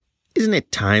Isn't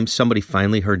it time somebody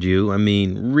finally heard you? I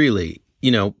mean, really,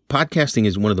 podcasting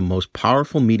is one of the most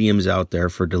powerful mediums out there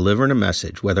for delivering a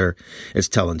message, whether it's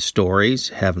telling stories,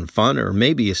 having fun, or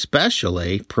maybe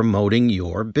especially promoting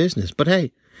your business. But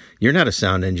hey, you're not a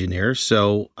sound engineer,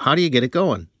 so how do you get it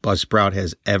going? Buzzsprout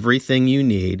has everything you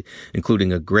need,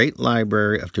 including a great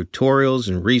library of tutorials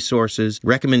and resources,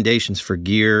 recommendations for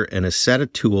gear, and a set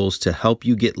of tools to help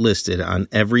you get listed on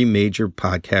every major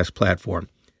podcast platform.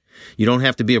 You don't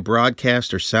have to be a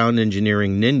broadcast or sound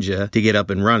engineering ninja to get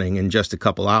up and running in just a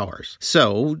couple hours.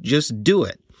 So just do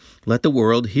it. Let the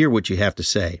world hear what you have to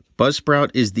say.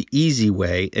 Buzzsprout is the easy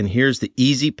way, and here's the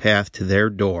easy path to their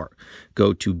door.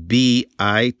 Go to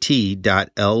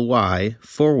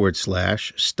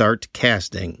bit.ly/start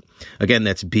casting. Again,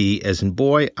 that's B as in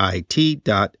boy,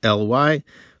 it.ly/start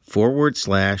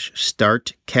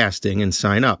casting and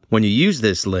sign up. When you use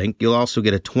this link, you'll also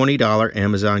get a $20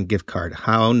 Amazon gift card.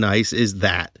 How nice is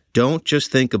that? Don't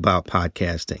just think about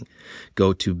podcasting.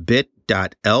 Go to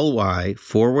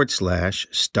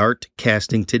bit.ly/start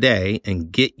casting today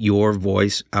and get your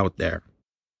voice out there.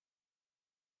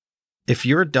 If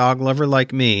you're a dog lover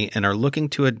like me and are looking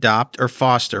to adopt or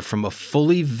foster from a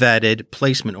fully vetted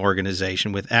placement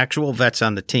organization with actual vets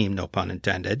on the team, no pun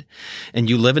intended, and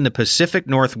you live in the Pacific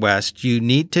Northwest, you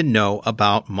need to know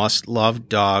about Must Love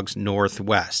Dogs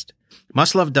Northwest.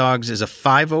 Must Love Dogs is a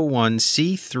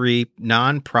 501c3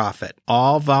 nonprofit,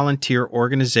 all-volunteer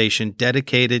organization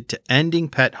dedicated to ending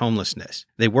pet homelessness.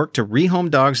 They work to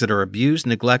rehome dogs that are abused,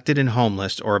 neglected, and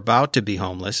homeless or about to be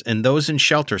homeless, and those in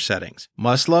shelter settings.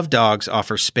 Must Love Dogs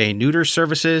offers spay-neuter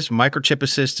services, microchip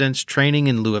assistance, training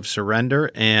in lieu of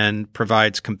surrender, and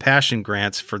provides compassion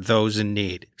grants for those in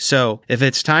need. So, if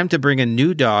it's time to bring a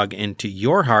new dog into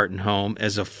your heart and home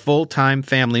as a full-time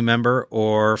family member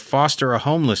or foster a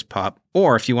homeless pup,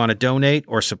 or if you want to donate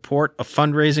or support a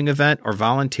fundraising event or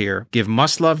volunteer, give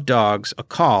Must Love Dogs a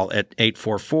call at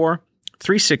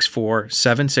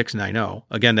 844-364-7690.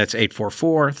 Again, that's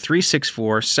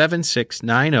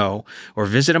 844-364-7690, or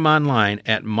visit them online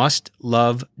at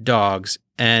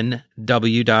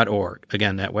mustlovedogsnw.org.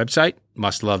 Again, that website,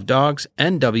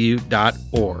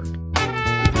 mustlovedogsnw.org.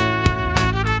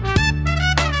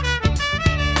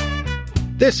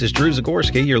 This is Drew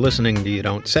Zagorski. You're listening to You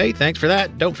Don't Say. Thanks for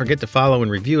that. Don't forget to follow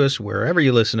and review us wherever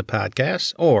you listen to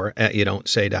podcasts or at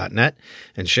youdon'tsay.net,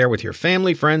 and share with your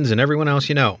family, friends, and everyone else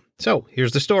you know. So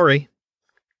here's the story.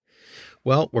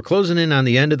 Well, we're closing in on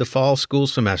the end of the fall school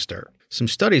semester. Some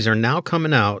studies are now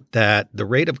coming out that the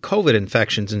rate of COVID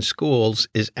infections in schools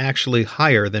is actually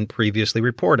higher than previously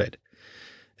reported.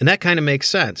 And that kind of makes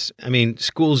sense. I mean,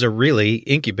 schools are really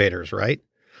incubators, right?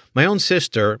 My own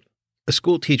sister, a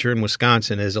school teacher in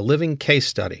Wisconsin, is a living case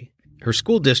study. Her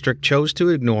school district chose to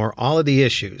ignore all of the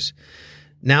issues.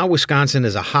 Now Wisconsin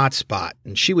is a hot spot,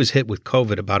 and she was hit with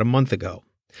COVID about a month ago.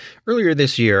 Earlier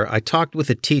this year, I talked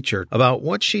with a teacher about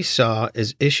what she saw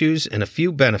as issues and a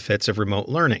few benefits of remote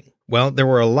learning. Well, there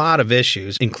were a lot of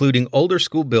issues, including older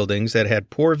school buildings that had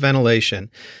poor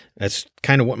ventilation. That's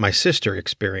kind of what my sister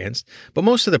experienced. But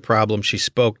most of the problems she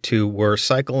spoke to were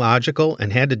psychological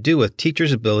and had to do with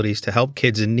teachers' abilities to help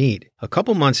kids in need. A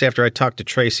couple months after I talked to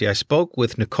Tracy, I spoke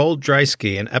with Nicole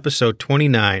Dreisky in episode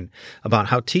 29 about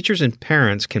how teachers and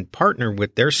parents can partner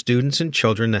with their students and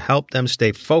children to help them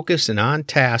stay focused and on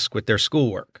task with their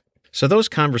schoolwork. So those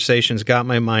conversations got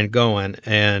my mind going,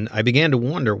 and I began to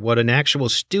wonder what an actual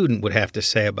student would have to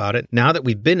say about it now that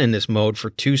we've been in this mode for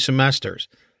 2 semesters.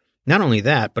 Not only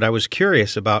that, but I was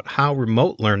curious about how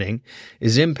remote learning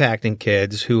is impacting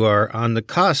kids who are on the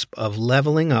cusp of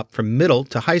leveling up from middle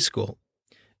to high school.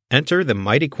 Enter the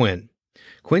mighty Quinn.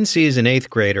 Quinn C is an 8th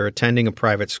grader attending a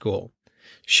private school.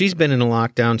 She's been in a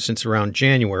lockdown since around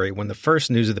January when the first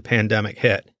news of the pandemic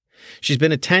hit. She's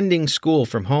been attending school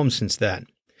from home since then.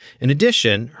 In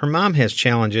addition, her mom has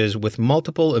challenges with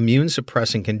multiple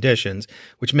immune-suppressing conditions,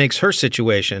 which makes her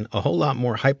situation a whole lot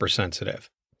more hypersensitive.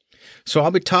 So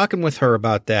I'll be talking with her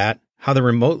about that, how the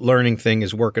remote learning thing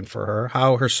is working for her,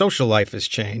 how her social life has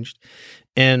changed,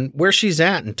 and where she's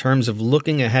at in terms of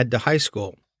looking ahead to high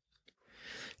school.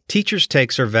 Teachers'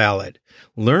 takes are valid.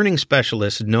 Learning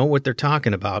specialists know what they're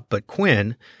talking about, but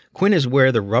Quinn is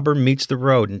where the rubber meets the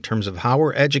road in terms of how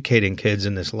we're educating kids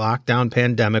in this lockdown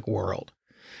pandemic world.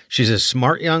 She's a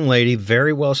smart young lady,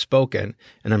 very well spoken,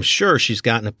 and I'm sure she's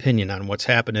got an opinion on what's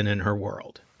happening in her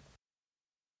world.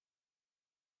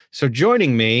 So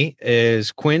joining me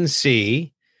is Quinn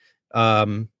C.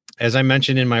 As I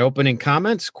mentioned in my opening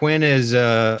comments, Quinn is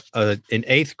an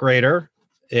 8th grader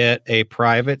at a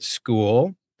private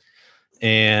school,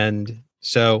 and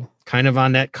so kind of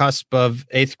on that cusp of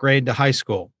 8th grade to high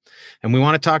school. And we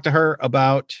want to talk to her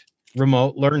about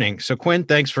remote learning. So Quinn,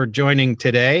 thanks for joining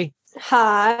today.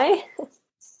 Hi.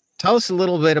 Tell us a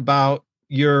little bit about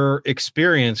your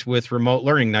experience with remote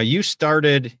learning. Now,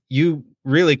 you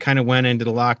really kind of went into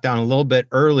the lockdown a little bit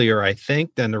earlier, I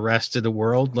think, than the rest of the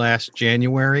world last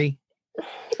January.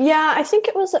 Yeah, I think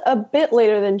it was a bit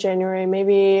later than January,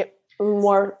 maybe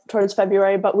more towards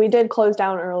February, but we did close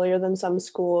down earlier than some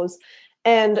schools.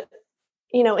 And,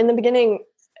 in the beginning,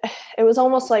 it was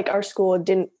almost like our school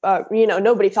didn't,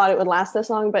 nobody thought it would last this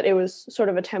long, but it was sort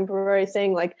of a temporary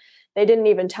thing. Like they didn't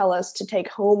even tell us to take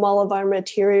home all of our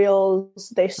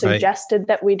materials. They suggested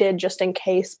that we did just in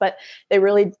case, but they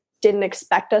really didn't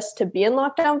expect us to be in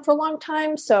lockdown for a long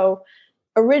time. So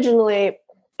originally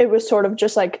it was sort of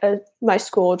just like my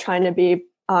school trying to be,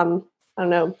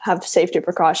 have safety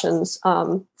precautions.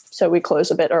 So we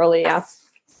closed a bit early. Yeah.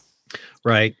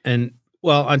 Right. And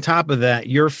well, on top of that,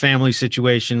 your family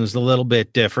situation is a little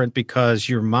bit different because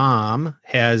your mom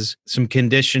has some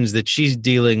conditions that she's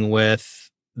dealing with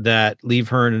that leave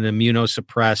her in an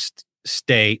immunosuppressed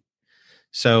state.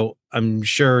 So I'm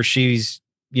sure she's,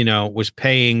 was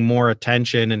paying more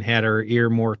attention and had her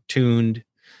ear more tuned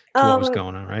to what was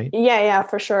going on, right? Yeah,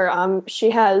 for sure.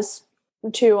 She has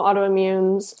 2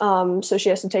 autoimmunes, so she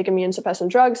has to take immune suppressant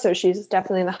drugs. So she's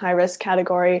definitely in the high risk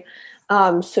category.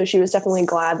 So she was definitely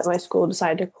glad that my school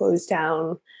decided to close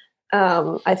down.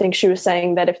 I think she was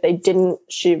saying that if they didn't,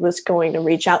 she was going to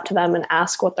reach out to them and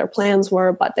ask what their plans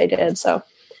were, but they did. So,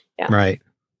 yeah. Right.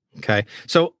 Okay.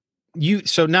 So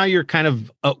now you're kind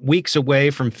of weeks away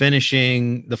from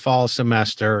finishing the fall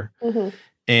semester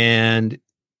and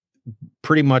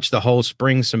pretty much the whole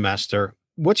spring semester.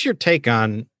 What's your take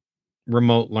on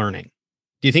remote learning?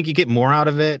 Do you think you get more out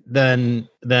of it than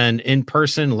in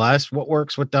person, less? What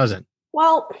works, what doesn't?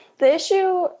 Well, the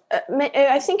issue,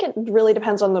 I think it really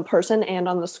depends on the person and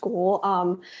on the school.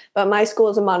 But my school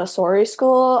is a Montessori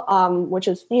school, which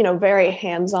is, very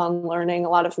hands-on learning, a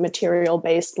lot of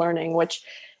material-based learning, which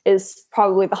is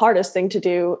probably the hardest thing to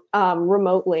do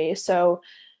remotely. So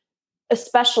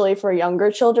especially for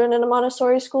younger children in a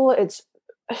Montessori school, it's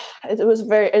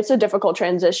a difficult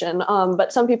transition.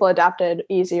 But some people adapted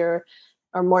easier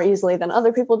or more easily than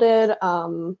other people did.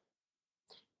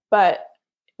 But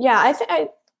yeah, I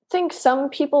think some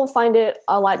people find it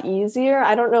a lot easier.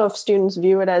 I don't know if students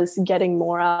view it as getting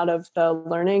more out of the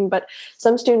learning, but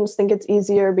some students think it's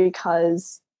easier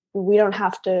because we don't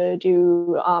have to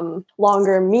do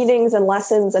longer meetings and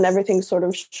lessons, and everything's sort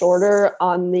of shorter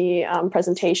on the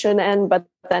presentation end. But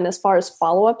then as far as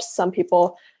follow-ups, some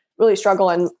people really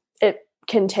struggle and it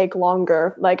can take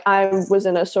longer. Like I was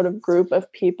in a sort of group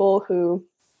of people who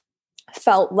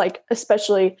felt like,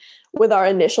 especially with our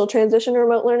initial transition to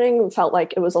remote learning, felt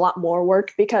like it was a lot more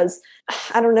work because,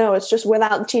 I don't know, it's just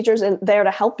without the teachers in there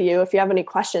to help you. If you have any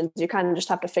questions, you kind of just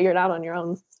have to figure it out on your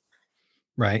own.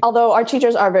 Right. Although our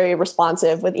teachers are very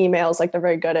responsive with emails, like they're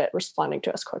very good at responding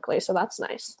to us quickly. So that's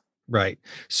nice. Right.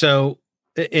 So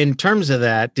in terms of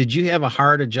that, did you have a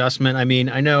hard adjustment? I mean,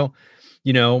 I know,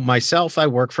 myself, I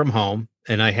work from home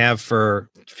and I have for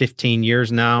 15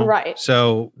 years now. Right.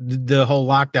 So the whole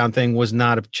lockdown thing was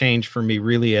not a change for me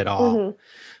really at all.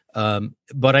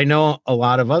 But I know a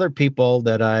lot of other people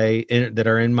that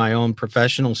are in my own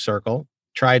professional circle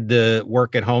tried the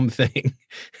work at home thing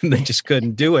and they just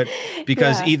couldn't do it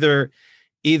because either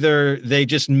they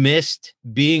just missed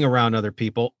being around other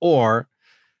people or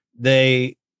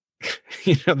they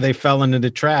they fell into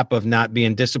the trap of not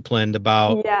being disciplined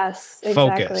about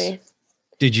focus.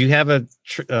 Did you have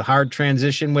a hard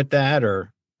transition with that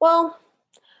or? Well,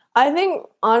 I think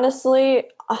honestly,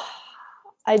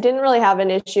 I didn't really have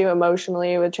an issue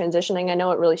emotionally with transitioning. I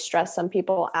know it really stressed some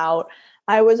people out.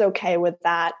 I was okay with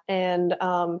that. And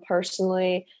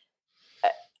personally,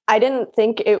 I don't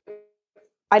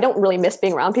really miss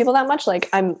being around people that much. Like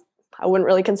I wouldn't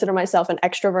really consider myself an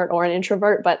extrovert or an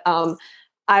introvert, but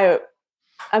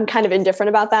I'm kind of indifferent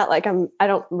about that. Like I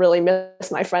don't really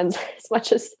miss my friends as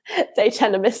much as they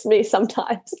tend to miss me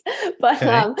sometimes.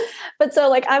 But but so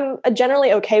like I'm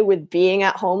generally okay with being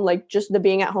at home. Like just the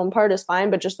being at home part is fine,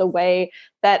 but just the way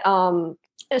that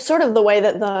sort of the way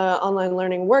that the online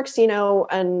learning works,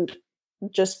 and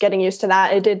just getting used to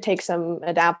that. It did take some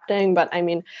adapting, but I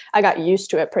mean, I got used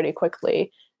to it pretty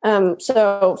quickly.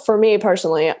 So for me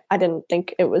personally, I didn't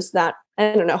think it was that,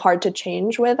 I don't know, hard to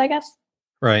change with, I guess.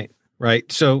 Right.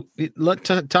 So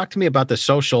talk to me about the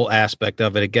social aspect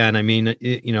of it again. I mean,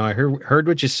 I heard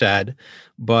what you said,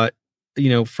 but,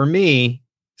 for me,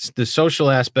 the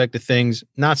social aspect of things,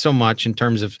 not so much in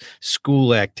terms of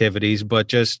school activities, but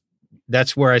just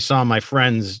that's where I saw my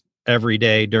friends every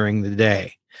day during the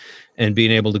day. and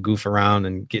being able to goof around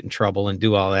and get in trouble and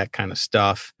do all that kind of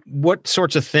stuff. What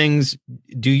sorts of things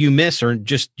do you miss or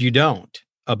just you don't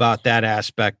about that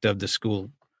aspect of the school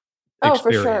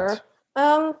experience? For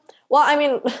sure. Well, I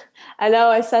mean, I know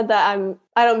I said that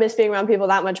I don't miss being around people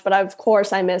that much, but of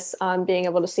course I miss being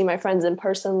able to see my friends in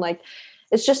person. Like,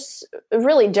 it's just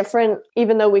really different,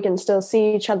 even though we can still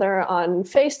see each other on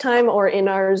FaceTime or in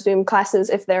our Zoom classes.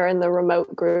 If they're in the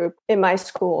remote group in my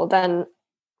school, then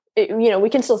we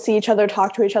can still see each other,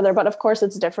 talk to each other, but of course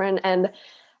it's different. And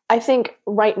I think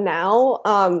right now,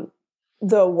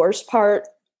 the worst part,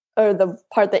 or the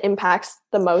part that impacts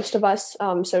the most of us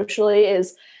socially,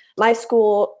 is my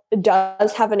school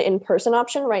does have an in-person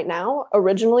option right now.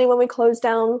 Originally, when we closed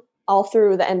down all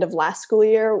through the end of last school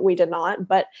year, we did not.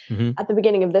 But at the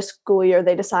beginning of this school year,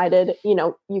 they decided,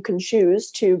 you can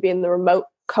choose to be in the remote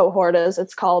cohort, as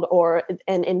it's called, or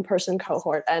an in-person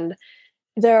cohort. And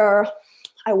there are,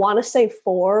 I want to say,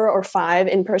 4 or 5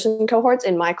 in-person cohorts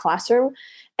in my classroom.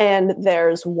 And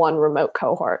there's one remote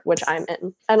cohort, which I'm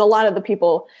in. And a lot of the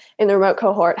people in the remote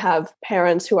cohort have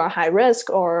parents who are high risk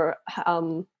or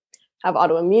have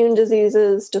autoimmune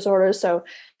disorders. So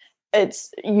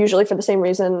it's usually for the same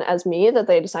reason as me that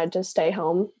they decide to stay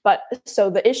home. But so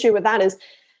the issue with that is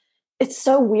it's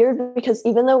so weird, because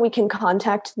even though we can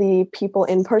contact the people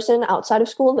in person outside of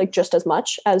school, like just as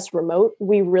much as remote,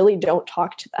 we really don't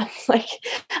talk to them. Like,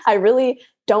 I really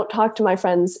don't talk to my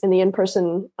friends in the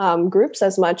in-person groups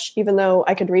as much, even though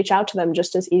I could reach out to them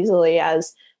just as easily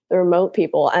as the remote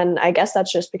people. And I guess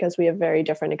that's just because we have very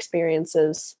different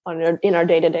experiences in our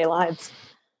day-to-day lives.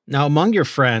 Now, among your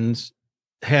friends,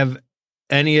 have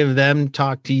any of them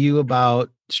talked to you about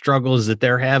struggles that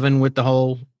they're having with the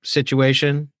whole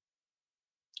situation?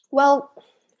 Well,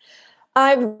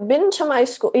 I've been to my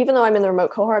school, even though I'm in the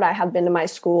remote cohort, I have been to my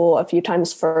school a few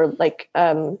times for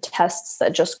tests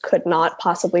that just could not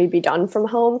possibly be done from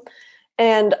home.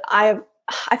 And I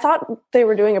thought they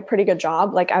were doing a pretty good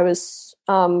job. Like, I was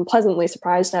pleasantly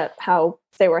surprised at how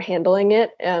they were handling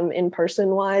it in person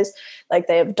wise. Like,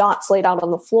 they have dots laid out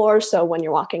on the floor. So when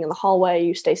you're walking in the hallway,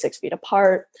 you stay 6 feet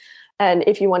apart. And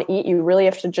if you want to eat, you really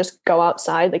have to just go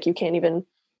outside. Like, you can't even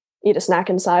eat a snack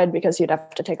inside because you'd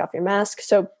have to take off your mask.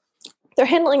 So they're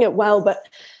handling it well, but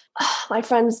my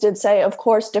friends did say, of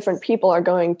course, different people are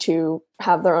going to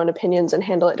have their own opinions and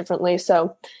handle it differently.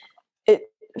 So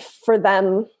for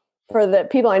the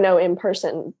people I know in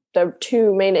person, the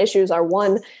 2 main issues are,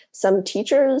 one, some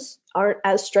teachers aren't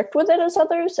as strict with it as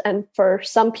others. And for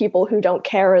some people who don't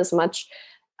care as much,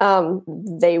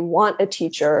 they want a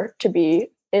teacher to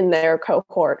be in their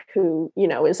cohort who,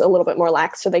 is a little bit more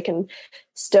lax so they can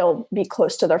still be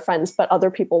close to their friends. But other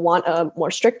people want a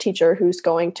more strict teacher who's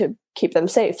going to keep them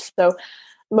safe. So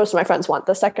most of my friends want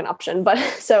the second option. But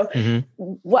so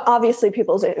obviously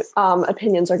people's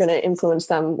opinions are going to influence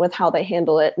them with how they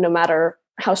handle it, no matter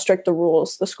how strict the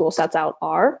rules the school sets out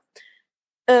are.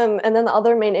 And then the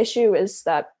other main issue is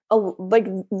that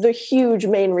the huge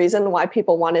main reason why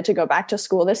people wanted to go back to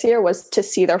school this year was to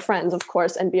see their friends, of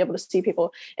course, and be able to see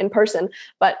people in person.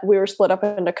 But we were split up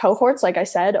into cohorts, like I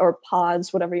said, or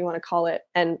pods, whatever you want to call it.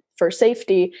 And for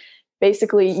safety,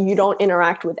 basically, you don't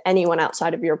interact with anyone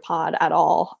outside of your pod at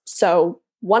all. So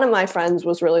one of my friends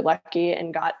was really lucky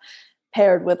and got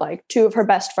paired with 2 of her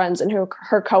best friends in her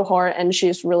cohort, and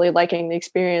she's really liking the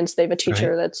experience. They have a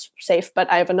teacher that's safe. But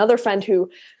I have another friend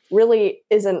who really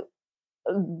isn't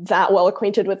that well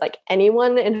acquainted with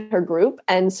anyone in her group,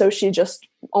 and so she just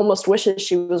almost wishes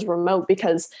she was remote,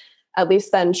 because at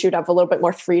least then she would have a little bit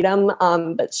more freedom.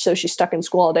 But so she's stuck in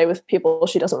school all day with people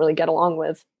she doesn't really get along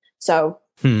with. So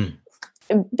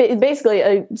basically,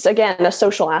 it's again a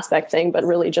social aspect thing, but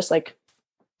really just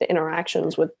the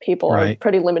interactions with people are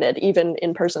pretty limited, even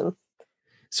in person.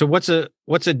 So what's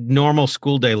a normal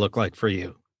school day look like for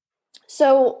you?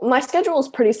 So my schedule is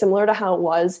pretty similar to how it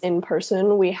was in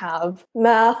person. We have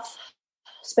math,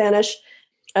 Spanish,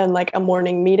 and a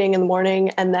morning meeting in the morning.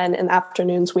 And then in the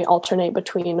afternoons, we alternate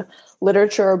between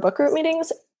literature or book group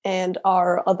meetings and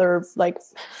our other,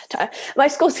 my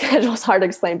school schedule is hard to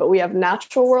explain, but we have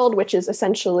natural world, which is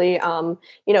essentially,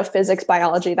 physics,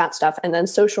 biology, that stuff. And then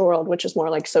social world, which is more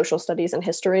like social studies and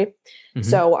history. Mm-hmm.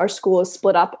 So our school is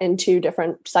split up into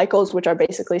different cycles, which are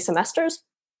basically semesters.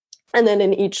 And then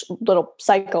in each little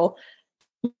cycle,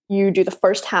 you do the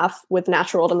first half with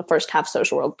natural world and the first half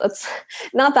social world. That's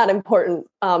not that important.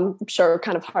 Sure,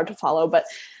 kind of hard to follow. But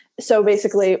so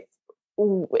basically,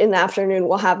 in the afternoon,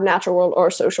 we'll have natural world or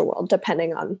social world,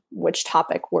 depending on which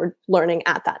topic we're learning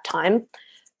at that time.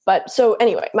 But so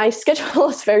anyway, my schedule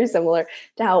is very similar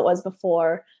to how it was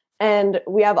before. And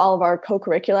we have all of our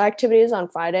co-curricular activities on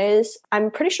Fridays.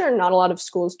 I'm pretty sure not a lot of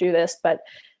schools do this, but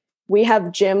we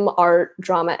have gym, art,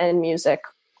 drama, and music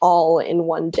all in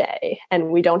one day, and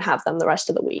we don't have them the rest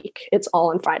of the week. It's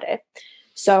all on Friday.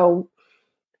 So,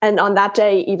 and on that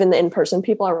day, even the in-person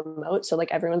people are remote. So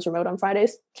like everyone's remote on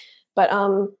Fridays. But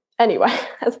anyway,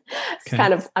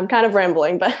 I'm kind of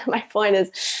rambling, but my point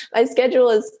is my schedule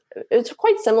it's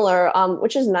quite similar,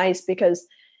 which is nice because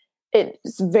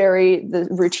it's the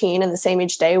routine and the same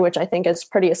each day, which I think is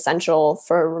pretty essential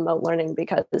for remote learning,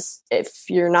 because if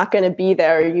you're not going to be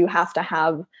there, you have to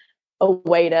have a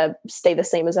way to stay the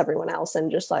same as everyone else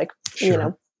and just like,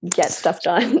 Sure. Get stuff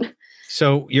done.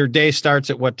 So your day starts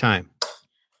at what time?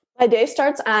 My day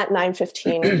starts at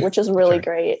 9:15, which is really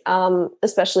great,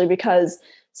 especially because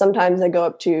sometimes I go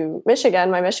up to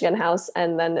my Michigan house,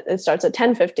 and then it starts at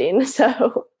 10:15.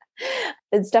 So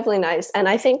it's definitely nice. And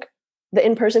I think the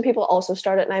in-person people also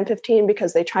start at 9:15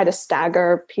 because they try to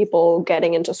stagger people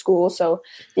getting into school. So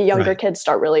the younger kids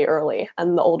start really early,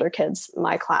 and the older kids,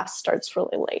 my class, starts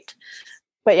really late.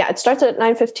 But yeah, it starts at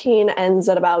 9:15, ends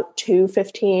at about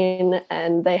 2:15,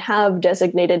 and they have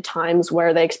designated times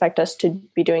where they expect us to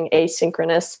be doing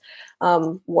asynchronous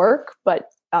work,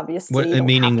 but obviously you don't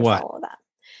meaning have to what? follow that.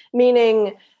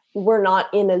 Meaning we're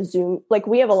not in a Zoom, like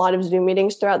we have a lot of Zoom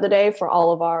meetings throughout the day for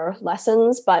all of our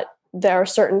lessons, but there are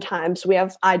certain times we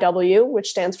have IW, which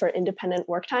stands for independent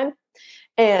work time.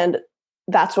 And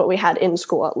that's what we had in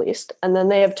school, at least. And then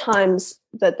they have times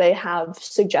that they have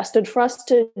suggested for us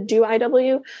to do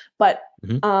IW. But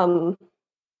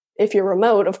if you're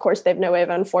remote, of course, they have no way of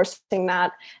enforcing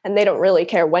that. And they don't really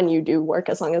care when you do work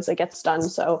as long as it gets done.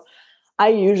 So I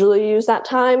usually use that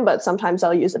time, but sometimes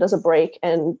I'll use it as a break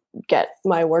and get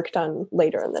my work done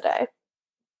later in the day.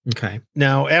 Okay.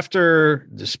 Now, after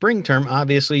the spring term,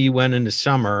 obviously you went into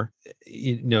summer.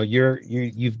 You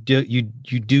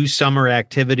do summer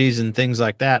activities and things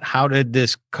like that. How did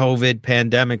this COVID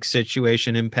pandemic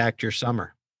situation impact your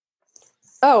summer?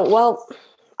 Oh, well,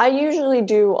 I usually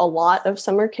do a lot of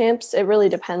summer camps. It really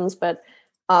depends, but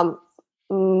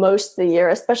most of the year,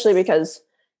 especially because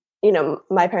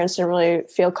my parents didn't really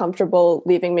feel comfortable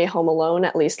leaving me home alone,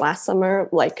 at least last summer,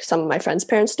 like some of my friends'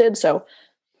 parents did. So,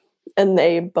 and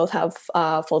they both have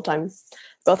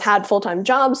both had full-time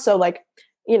jobs. So like,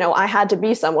 I had to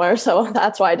be somewhere. So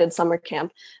that's why I did summer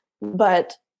camp.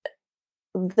 But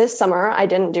this summer I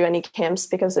didn't do any camps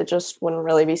because it just wouldn't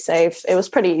really be safe. It was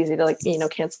pretty easy to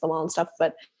cancel them all and stuff.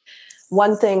 But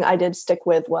one thing I did stick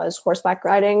with was horseback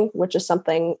riding, which is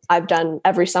something I've done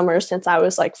every summer since I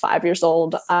was like 5 years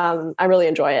old. I really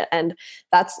enjoy it. And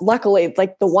that's luckily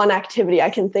like the one activity I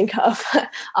can think of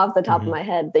off the top of my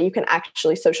head that you can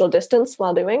actually social distance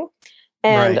while doing.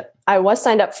 And I was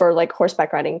signed up for like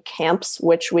horseback riding camps,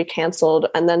 which we canceled,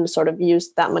 and then sort of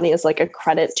used that money as like a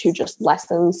credit to just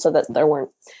lessons so that there weren't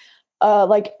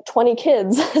like 20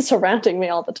 kids surrounding me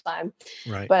all the time.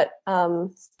 Right. But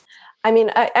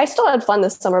I still had fun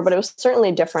this summer, but it was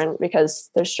certainly different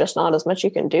because there's just not as much you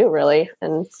can do really.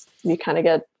 And you kind of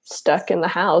get stuck in the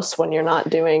house when you're not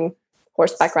doing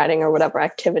horseback riding or whatever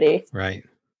activity. Right.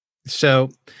 So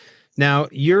now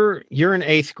you're in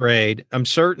 8th grade. I'm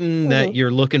certain that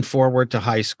you're looking forward to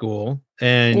high school.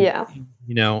 And,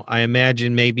 I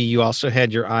imagine maybe you also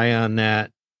had your eye on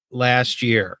that last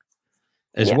year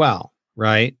as well,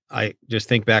 right? I just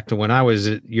think back to when I was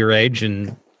at your age,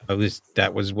 and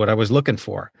that was what I was looking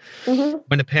for. When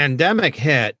the pandemic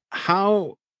hit,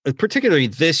 how, particularly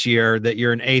this year that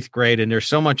you're in 8th grade and there's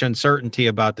so much uncertainty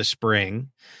about the spring,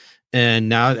 and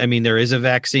now, there is a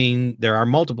vaccine, there are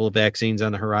multiple vaccines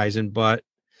on the horizon, but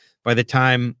by the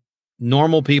time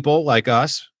normal people like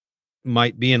us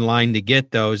might be in line to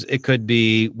get those, it could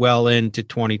be well into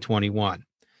 2021.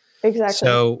 Exactly.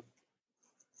 So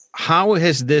how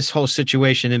has this whole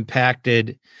situation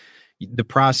impacted the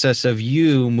process of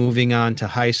you moving on to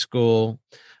high school?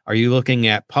 Are you looking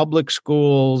at public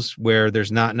schools where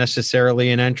there's not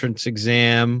necessarily an entrance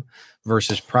exam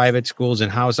versus private schools,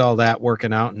 and how's all that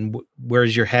working out, and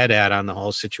where's your head at on the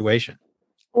whole situation?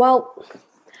 Well,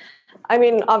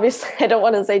 obviously I don't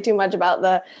want to say too much about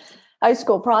the high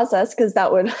school process because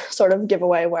that would sort of give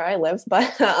away where I live,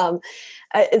 but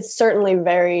it's certainly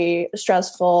very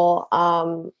stressful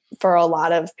for a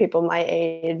lot of people my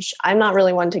age. I'm not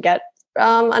really one to get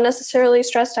unnecessarily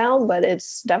stressed out, but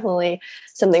it's definitely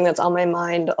something that's on my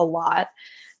mind a lot.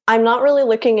 I'm not really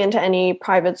looking into any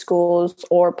private schools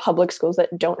or public schools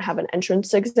that don't have an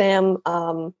entrance exam.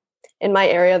 In my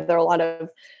area, there are a lot of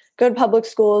good public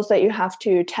schools that you have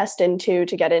to test into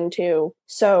to get into.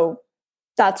 So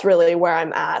that's really where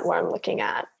I'm at, where I'm looking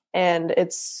at. And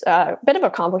it's a bit of a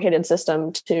complicated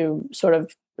system to sort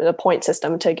of the point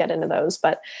system to get into those.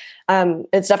 But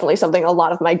it's definitely something a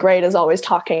lot of my grade is always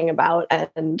talking about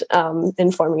and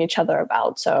informing each other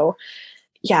about. So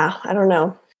yeah, I don't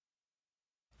know.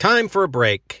 Time for a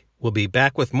break. We'll be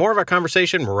back with more of our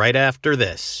conversation right after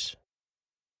this.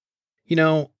 You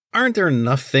know, aren't there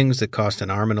enough things that cost an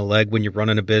arm and a leg when you're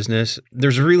running a business?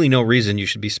 There's really no reason you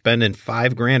should be spending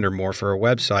 $5,000 or more for a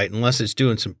website unless it's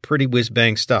doing some pretty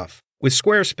whiz-bang stuff. With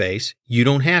Squarespace, you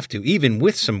don't have to, even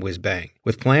with some whiz-bang.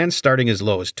 With plans starting as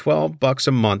low as $12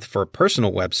 a month for a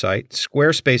personal website,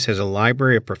 Squarespace has a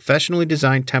library of professionally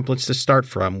designed templates to start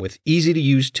from with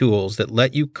easy-to-use tools that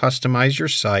let you customize your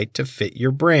site to fit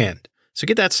your brand. So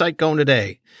get that site going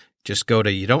today. Just go to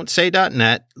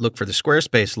youdon'tsay.net, look for the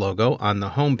Squarespace logo on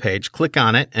the homepage, click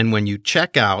on it, and when you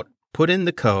check out, put in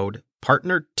the code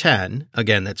PARTNER10,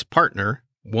 again, that's PARTNER10,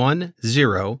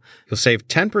 you'll save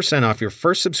 10% off your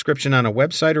first subscription on a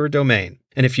website or a domain.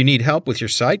 And if you need help with your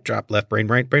site, drop Left Brain,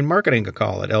 Right Brain Marketing a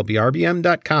call at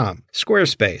lbrbm.com.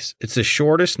 Squarespace, it's the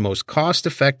shortest, most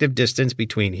cost-effective distance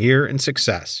between here and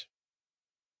success.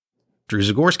 Drew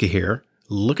Zagorski here.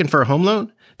 Looking for a home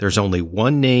loan? There's only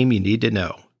one name you need to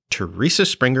know. Teresa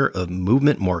Springer of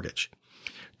Movement Mortgage.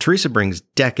 Teresa brings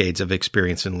decades of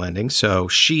experience in lending, so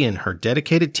she and her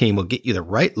dedicated team will get you the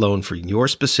right loan for your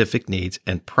specific needs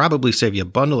and probably save you a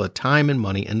bundle of time and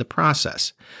money in the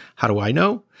process. How do I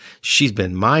know? She's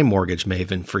been my mortgage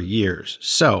maven for years.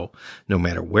 So, no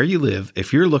matter where you live,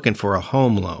 if you're looking for a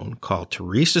home loan, call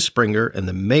Teresa Springer and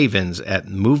the Mavens at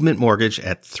Movement Mortgage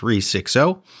at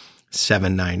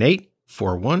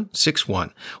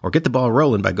 360-798-4161, or get the ball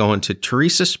rolling by going to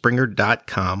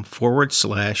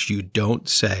teresaspringer.com/you don't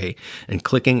say and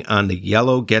clicking on the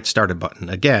yellow Get Started button.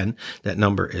 Again, that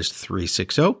number is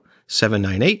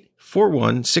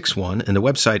 360-798-4161, and the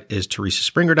website is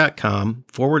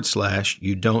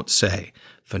teresaspringer.com/you don't say.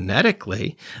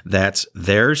 Phonetically, that's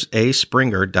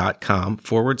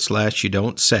there'saspringer.com/you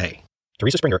don't say.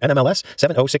 Teresa Springer, NMLS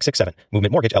 70667.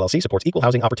 Movement Mortgage, LLC supports equal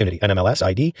housing opportunity. NMLS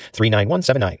ID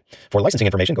 39179. For licensing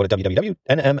information, go to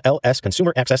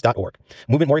www.nmlsconsumeraccess.org.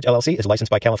 Movement Mortgage, LLC is licensed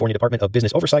by California Department of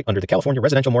Business Oversight under the California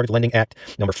Residential Mortgage Lending Act,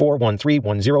 number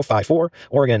 4131054,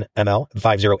 Oregon ML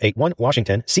 5081,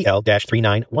 Washington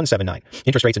CL-39179.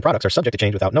 Interest rates and products are subject to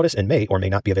change without notice and may or may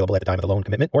not be available at the time of the loan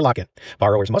commitment or lock-in.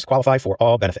 Borrowers must qualify for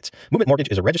all benefits. Movement Mortgage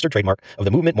is a registered trademark of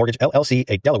the Movement Mortgage, LLC,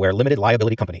 a Delaware limited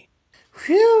liability company.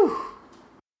 Phew.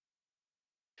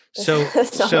 So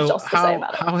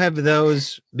how have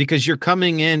those, because you're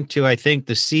coming into, I think,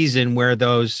 the season where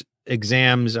those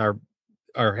exams are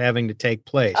having to take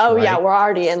place. Oh, right? Yeah, we're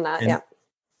already in that. Yeah.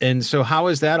 And so how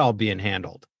is that all being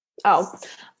handled?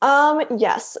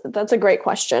 Yes, that's a great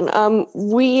question.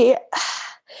 The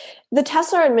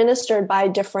tests are administered by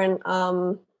different,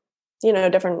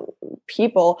 different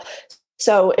people.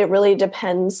 So it really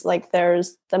depends. Like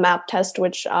there's the MAP test,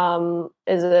 which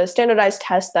is a standardized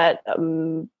test that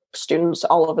students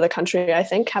all over the country, I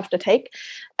think, have to take.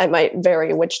 It might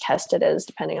vary which test it is,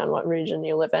 depending on what region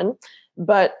you live in.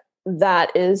 But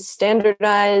that is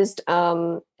standardized.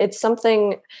 It's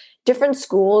something different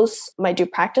schools might do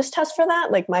practice tests for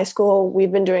that. Like my school,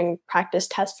 we've been doing practice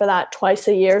tests for that twice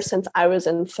a year since I was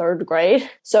in third grade.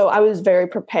 So I was very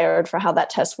prepared for how that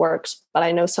test works. But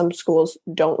I know some schools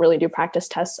don't really do practice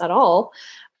tests at all.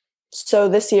 So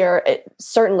this year, it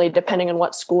certainly, depending on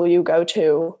what school you go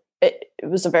to, it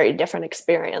was a very different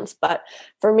experience. But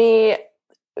for me,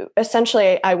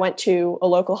 essentially, I went to a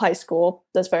local high school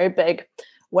that's very big,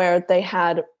 where they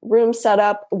had rooms set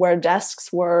up where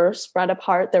desks were spread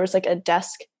apart. There was like a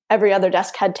desk, every other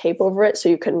desk had tape over it, so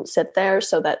you couldn't sit there,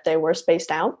 so that they were spaced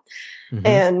out. Mm-hmm.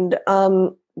 And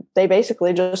they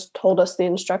basically just told us the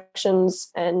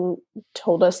instructions and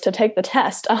told us to take the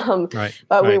test. Right.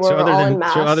 But we were all in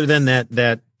masks. So other than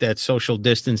that social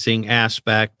distancing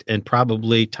aspect and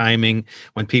probably timing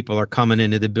when people are coming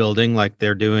into the building like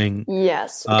they're doing.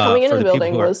 Yes. Coming into the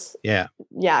building was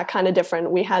kind of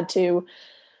different. We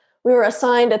were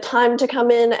assigned a time to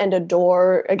come in and a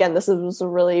door. Again, this was a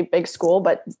really big school,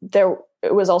 but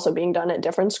it was also being done at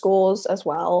different schools as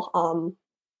well.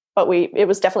 But it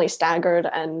was definitely staggered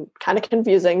and kind of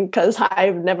confusing because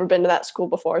I've never been to that school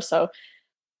before. So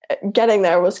getting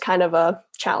there was kind of a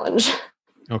challenge.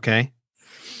 Okay.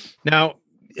 Now,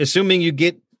 assuming you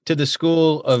get to the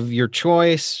school of your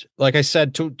choice, like I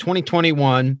said,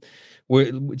 2021,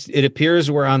 it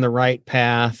appears we're on the right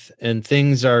path and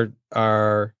things are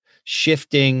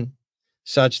shifting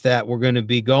such that we're going to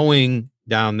be going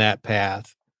down that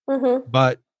path. Mm-hmm.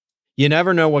 But you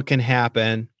never know what can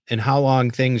happen and how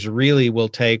long things really will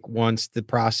take once the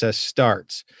process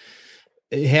starts.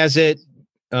 Has it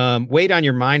weighed on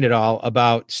your mind at all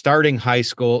about starting high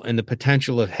school and the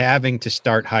potential of having to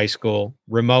start high school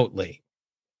remotely?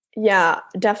 Yeah,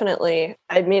 definitely.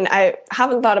 I mean, I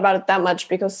haven't thought about it that much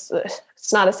because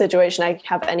it's not a situation I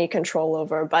have any control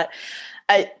over. But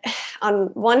I, on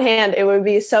one hand, it would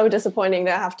be so disappointing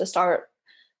to have to start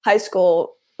high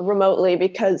school remotely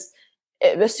because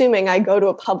assuming I go to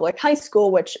a public high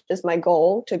school, which is my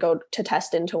goal to go to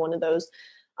test into one of those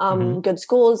good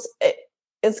schools,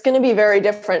 it's going to be very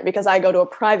different because I go to a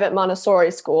private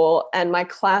Montessori school and my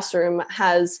classroom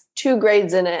has 2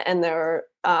 grades in it and there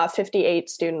are 58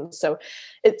 students. So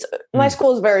my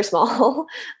school is very small.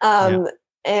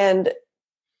 And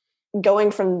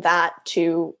going from that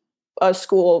to a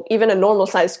school, even a normal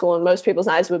size school in most people's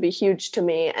eyes, would be huge to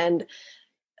me. And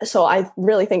so I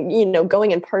really think,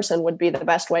 going in person would be the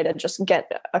best way to just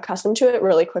get accustomed to it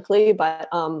really quickly. But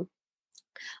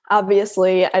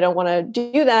obviously, I don't want to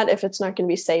do that if it's not going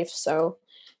to be safe. So,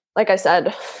 like I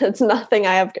said, it's nothing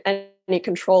I have any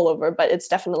control over, but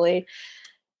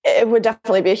it would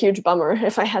definitely be a huge bummer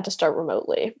if I had to start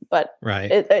remotely. But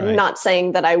right. Not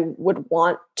saying that I would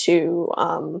want to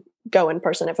go in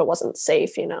person if it wasn't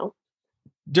safe,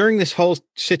 During this whole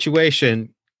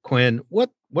situation, Quinn,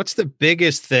 what's the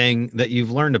biggest thing that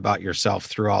you've learned about yourself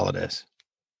through all of this?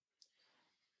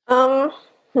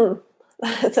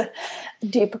 That's a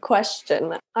deep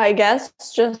question. I guess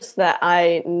just that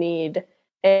I need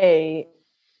a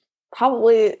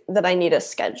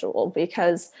schedule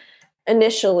because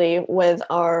initially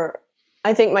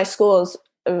I think my school's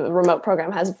remote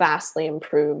program has vastly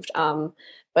improved.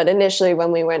 But initially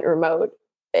when we went remote,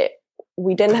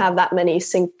 we didn't have that many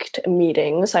synced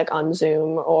meetings like on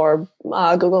Zoom or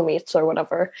Google Meets or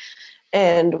whatever.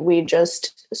 And we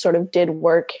just sort of did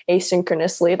work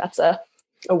asynchronously. That's a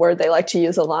word they like to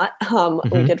use a lot.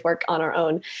 We did work on our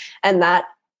own. And that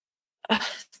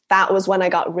was when I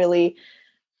got really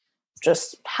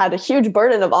just had a huge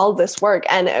burden of all this work.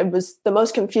 And it was the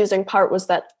most confusing part was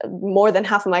that more than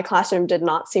half of my classroom did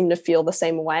not seem to feel the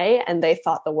same way. And they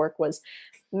thought the work was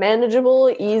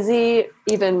manageable, easy,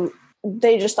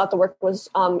 they just thought the work was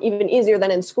even easier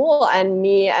than in school. And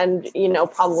me and,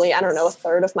 probably, I don't know, a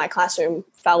third of my classroom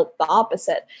felt the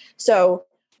opposite. So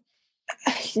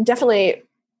definitely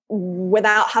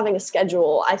without having a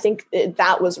schedule, I think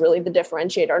that was really the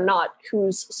differentiator, not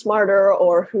who's smarter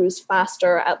or who's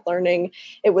faster at learning.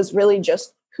 It was really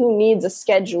just who needs a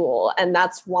schedule. And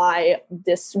that's why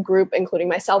this group, including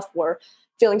myself, were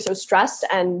feeling so stressed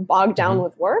and bogged down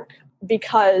with work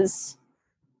because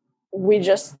we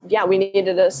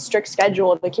needed a strict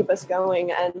schedule to keep us going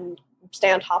and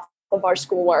stay on top of our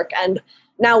schoolwork. And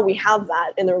now we have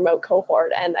that in the remote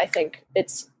cohort. And I think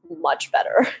it's much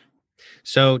better.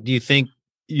 So do you think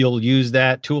you'll use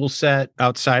that tool set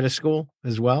outside of school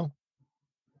as well?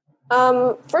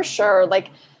 For sure. Like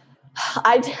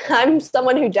I'm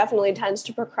someone who definitely tends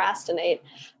to procrastinate,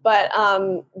 but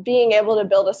being able to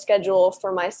build a schedule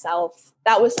for myself,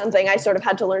 that was something I sort of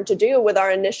had to learn to do with our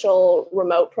initial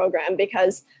remote program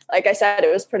because, like I said,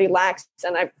 it was pretty lax,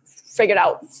 and I figured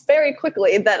out very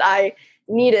quickly that I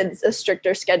needed a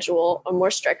stricter schedule, a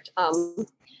more strict.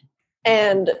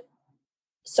 And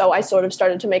so I sort of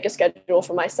started to make a schedule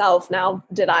for myself. Now,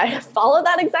 did I follow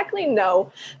that exactly?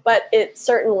 No, but it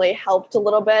certainly helped a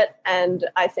little bit. And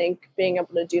I think being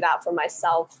able to do that for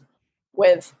myself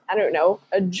with, I don't know,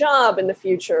 a job in the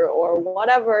future or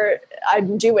whatever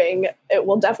I'm doing, it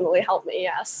will definitely help me.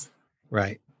 Yes.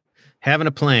 Right. Having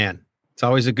a plan. It's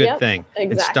always a good thing.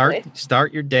 Exactly. And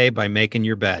start your day by making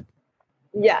your bed.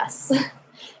 Yes.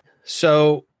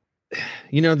 So,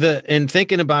 in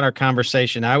thinking about our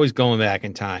conversation, I was going back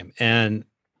in time. And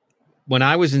when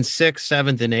I was in 6th,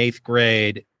 7th, and 8th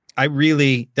grade,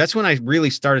 that's when I really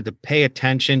started to pay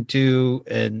attention to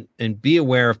and be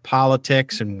aware of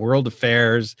politics and world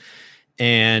affairs.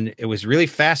 And it was really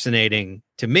fascinating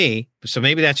to me. So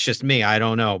maybe that's just me. I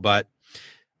don't know. But,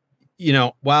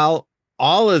 while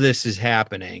all of this is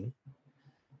happening,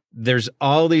 there's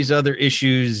all these other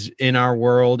issues in our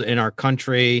world, in our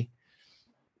country.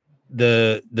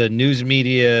 The news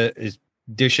media is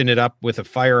dishing it up with a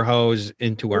fire hose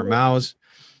into our mouths.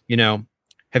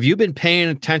 Have you been paying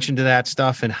attention to that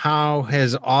stuff, and how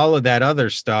has all of that other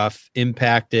stuff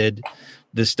impacted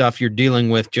the stuff you're dealing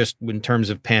with just in terms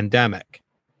of pandemic?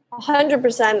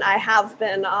 100% I have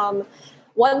been.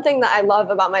 One thing that I love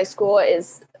about my school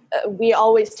is we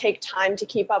always take time to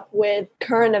keep up with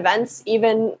current events.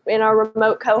 Even in our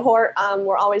remote cohort,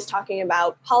 we're always talking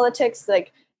about politics.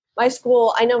 Like my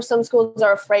school, I know some schools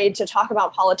are afraid to talk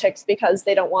about politics because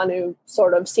they don't want to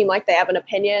sort of seem like they have an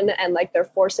opinion and like they're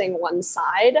forcing one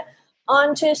side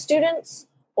onto students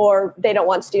or they don't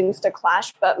want students to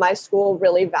clash. But my school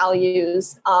really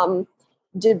values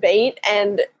debate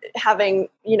and having,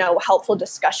 helpful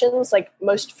discussions. Like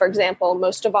for example,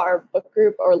 most of our book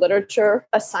group or literature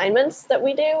assignments that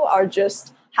we do are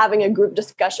just having a group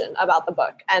discussion about the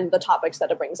book and the topics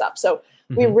that it brings up. So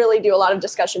we really do a lot of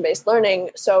discussion-based learning.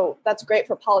 So that's great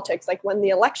for politics. Like when the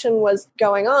election was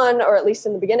going on, or at least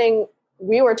in the beginning,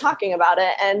 we were talking about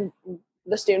it, and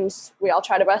the students, we all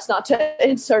tried our best not to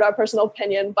insert our personal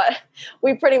opinion, but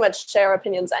we pretty much share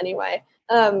opinions anyway.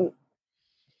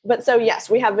 But so yes,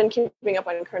 we have been keeping up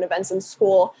on current events in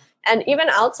school, and even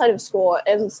outside of school.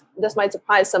 And this might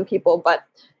surprise some people, but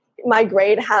my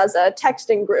grade has a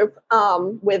texting group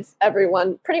with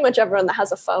everyone, pretty much everyone that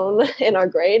has a phone in our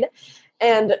grade.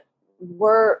 And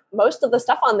most of the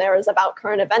stuff on there is about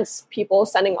current events, people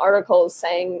sending articles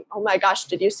saying, oh my gosh,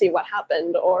 did you see what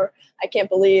happened? Or I can't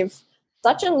believe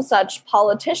such and such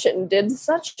politician did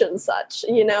such and such,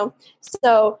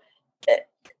 So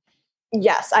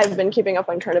yes, I've been keeping up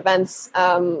on current events.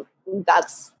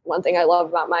 That's one thing I love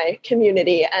about my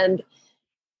community. And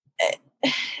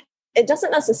it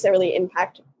doesn't necessarily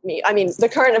impact me. I mean, the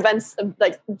current events,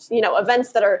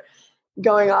 events that are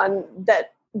going on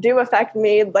that do affect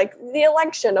me, like the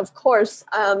election, of course,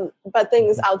 but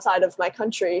things outside of my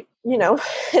country,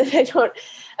 they don't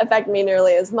affect me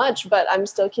nearly as much, but I'm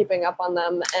still keeping up on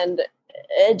them. And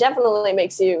it definitely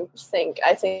makes you think.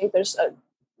 I think there's a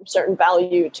certain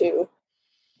value to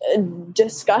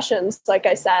discussions. Like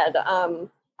I said, I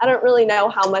don't really know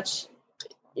how much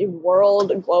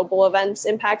global events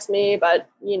impacts me, but,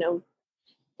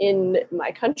 in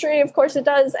my country, of course it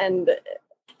does. And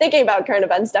thinking about current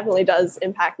events definitely does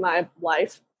impact my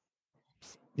life.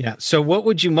 Yeah. So what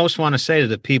would you most want to say to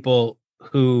the people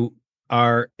who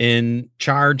are in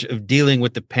charge of dealing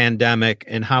with the pandemic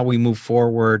and how we move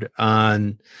forward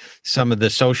on some of the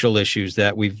social issues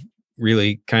that we've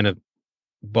really kind of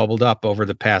bubbled up over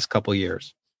the past couple of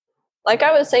years? Like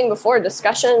I was saying before,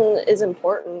 discussion is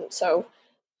important. So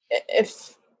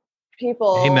if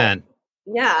people, amen.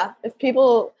 Yeah. If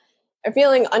people are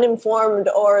feeling uninformed,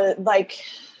 or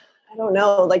I don't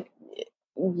know,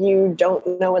 you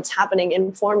don't know what's happening,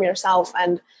 inform yourself.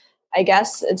 And I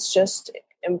guess it's just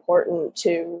important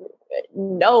to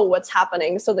know what's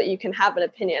happening so that you can have an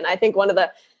opinion. I think one of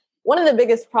the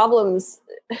biggest problems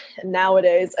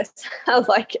nowadays, I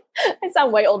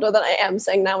sound way older than I am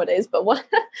saying nowadays, but one of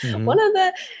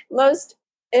the most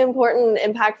important,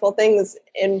 impactful things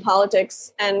in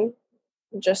politics and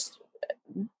just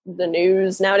the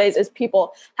news nowadays is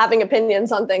people having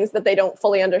opinions on things that they don't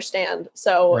fully understand.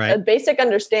 So a basic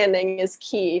understanding is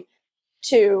key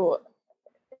to,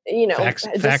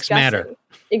 facts matter.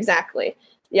 Exactly.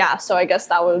 Yeah. So I guess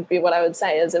that would be what I would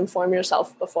say is inform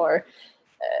yourself before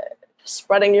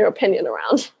spreading your opinion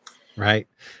around. Right.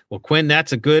 Well, Quinn,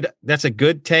 that's a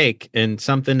good take, and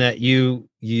something that you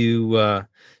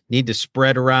need to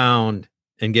spread around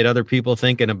and get other people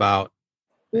thinking about,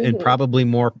 and probably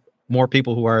more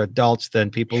people who are adults than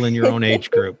people in your own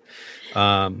age group.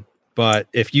 But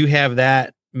if you have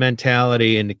that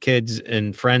mentality, and the kids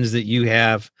and friends that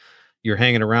you're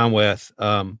hanging around with,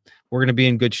 we're going to be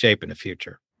in good shape in the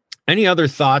future. Any other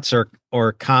thoughts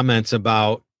or comments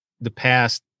about the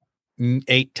past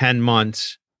 8-10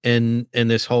 months in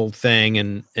this whole thing,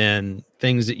 and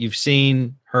things that you've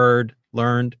seen, heard,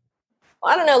 learned?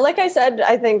 I don't know. Like I said,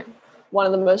 I think one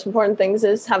of the most important things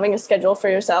is having a schedule for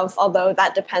yourself, although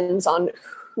that depends on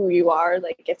who you are.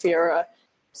 Like if you're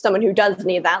someone who does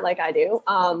need that, like I do.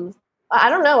 I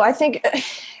don't know. I think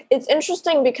it's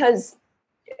interesting because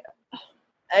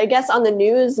I guess on the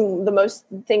news, the most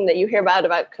thing that you hear about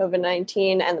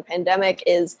COVID-19 and the pandemic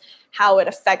is how it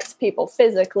affects people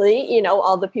physically,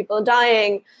 all the people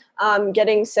dying,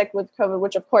 getting sick with COVID,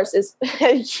 which of course is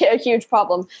a huge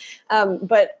problem.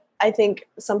 But I think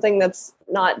something that's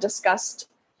not discussed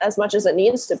as much as it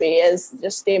needs to be is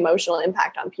just the emotional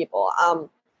impact on people.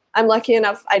 I'm lucky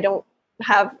enough, I don't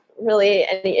have really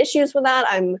any issues with that.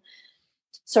 I'm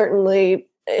certainly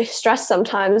stressed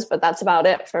sometimes, but that's about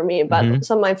it for me. But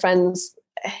some of my friends,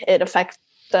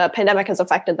 the pandemic has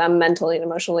affected them mentally and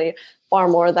emotionally far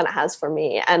more than it has for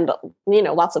me. And,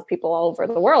 lots of people all over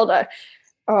the world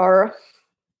are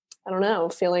I don't know,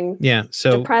 feeling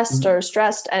depressed or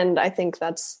stressed. And I think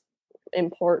that's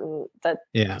important. And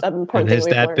has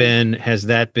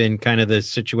that been kind of the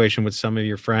situation with some of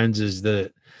your friends, is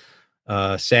the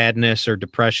sadness or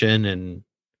depression and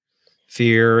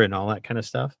fear and all that kind of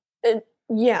stuff?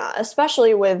 Yeah,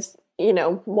 especially with,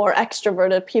 more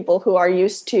extroverted people who are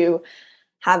used to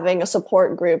having a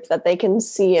support group that they can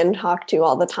see and talk to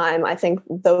all the time. I think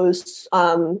those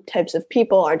types of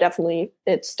people are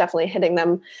it's definitely hitting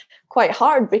them quite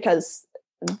hard because,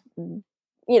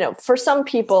 for some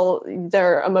people,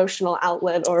 their emotional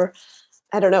outlet or,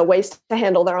 I don't know, ways to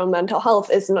handle their own mental health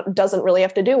doesn't really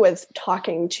have to do with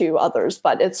talking to others,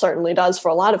 but it certainly does for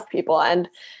a lot of people. And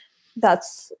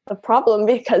that's a problem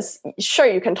because sure,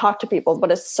 you can talk to people,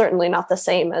 but it's certainly not the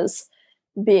same as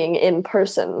being in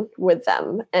person with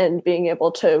them and being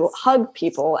able to hug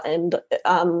people and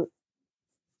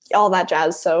all that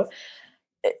jazz. So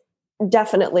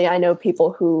definitely, I know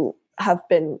people who have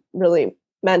been really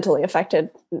mentally affected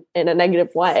in a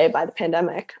negative way by the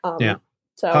pandemic.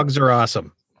 So hugs are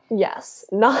awesome. Yes.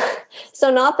 Not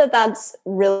that that's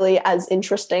really as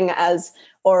interesting as,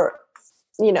 or,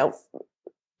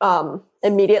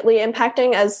 immediately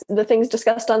impacting as the things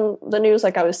discussed on the news.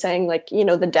 Like I was saying,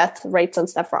 the death rates and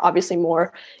stuff are obviously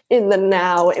more in the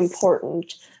now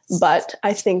important, but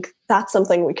I think that's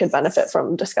something we could benefit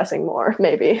from discussing more,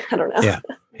 maybe. I don't know.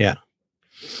 Yeah.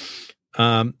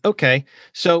 Okay.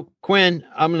 So Quinn,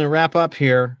 I'm going to wrap up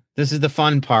here. This is the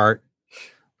fun part.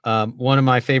 One of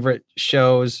my favorite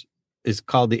shows is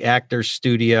called The Actors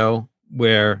Studio,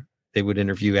 where they would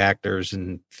interview actors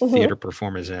and theater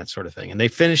performers and that sort of thing. And they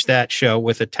finished that show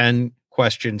with a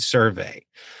 10-question survey.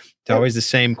 It's always the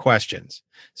same questions.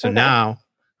 So now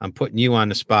I'm putting you on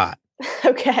the spot.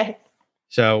 Okay.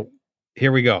 So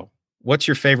here we go. What's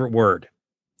your favorite word?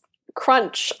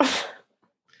 Crunch.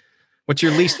 What's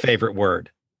your least favorite word?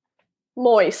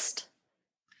 Moist.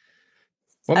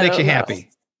 What makes you happy?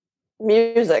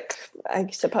 Music, I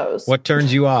suppose. What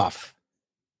turns you off?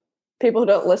 People who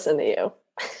don't listen to you.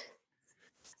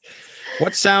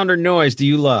 What sound or noise do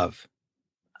you love?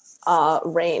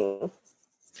 Rain.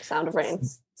 Sound of rain.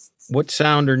 What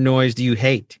sound or noise do you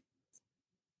hate?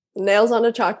 Nails on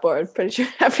a chalkboard. Pretty sure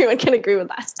everyone can agree with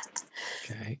that.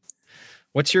 Okay.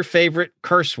 What's your favorite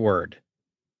curse word?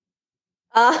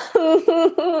 Don't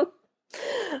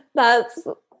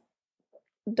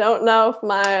know if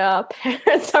my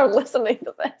parents are listening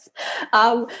to this.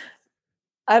 I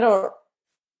don't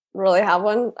really have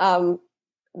one.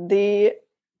 The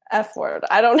F word.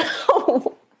 I don't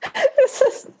know. This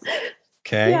is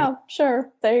okay. Yeah, sure.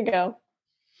 There you go.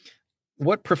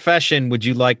 What profession would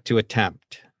you like to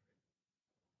attempt?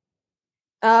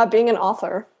 Being an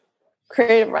author,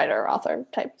 creative writer, author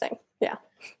type thing. Yeah.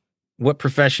 What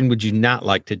profession would you not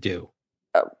like to do?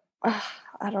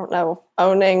 I don't know.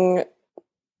 Owning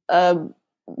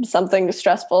something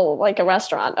stressful like a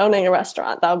restaurant. Owning a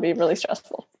restaurant, that would be really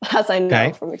stressful, as I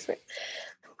know from experience.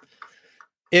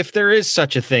 If there is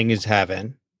such a thing as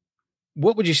heaven,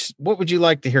 what would you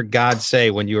like to hear God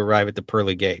say when you arrive at the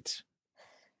pearly gates?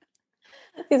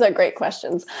 These are great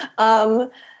questions. That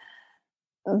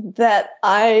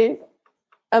I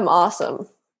am awesome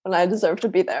and I deserve to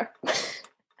be there.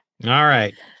 All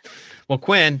right. Well,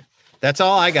 Quinn, that's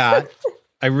all I got.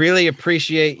 I really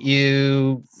appreciate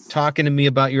you talking to me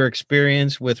about your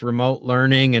experience with remote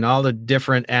learning and all the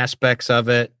different aspects of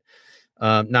it.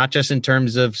 Not just in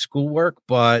terms of schoolwork,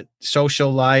 but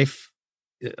social life,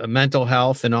 mental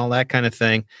health, and all that kind of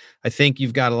thing. I think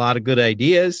you've got a lot of good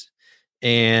ideas,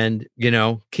 and,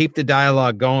 keep the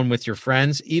dialogue going with your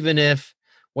friends, even if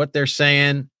what they're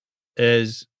saying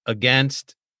is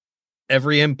against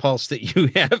every impulse that you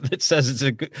have that says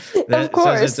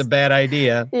it's a bad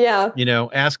idea. Yeah.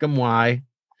 Ask them why,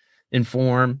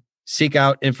 inform, seek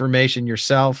out information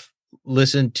yourself,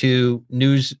 listen to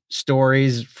news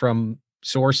stories from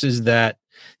sources that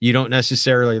you don't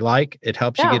necessarily like. It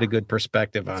helps you get a good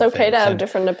perspective on things. It's okay to have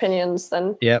different opinions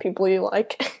than people you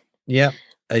like. Yeah.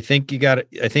 I think you got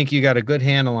a good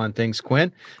handle on things,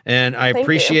 Quinn, and I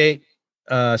appreciate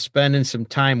spending some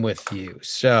time with you.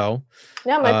 So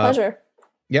yeah, my pleasure.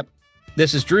 Yep.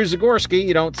 This is Drew Zagorski.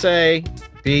 You don't say.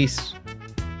 Peace.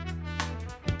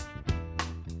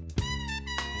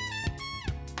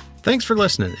 Thanks for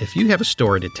listening. If you have a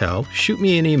story to tell, shoot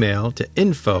me an email to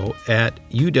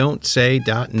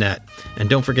info@youdon'tsay.net. And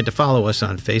don't forget to follow us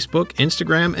on Facebook,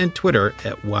 Instagram, and Twitter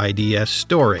at YDS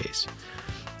Stories.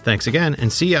 Thanks again,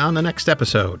 and see you on the next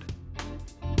episode.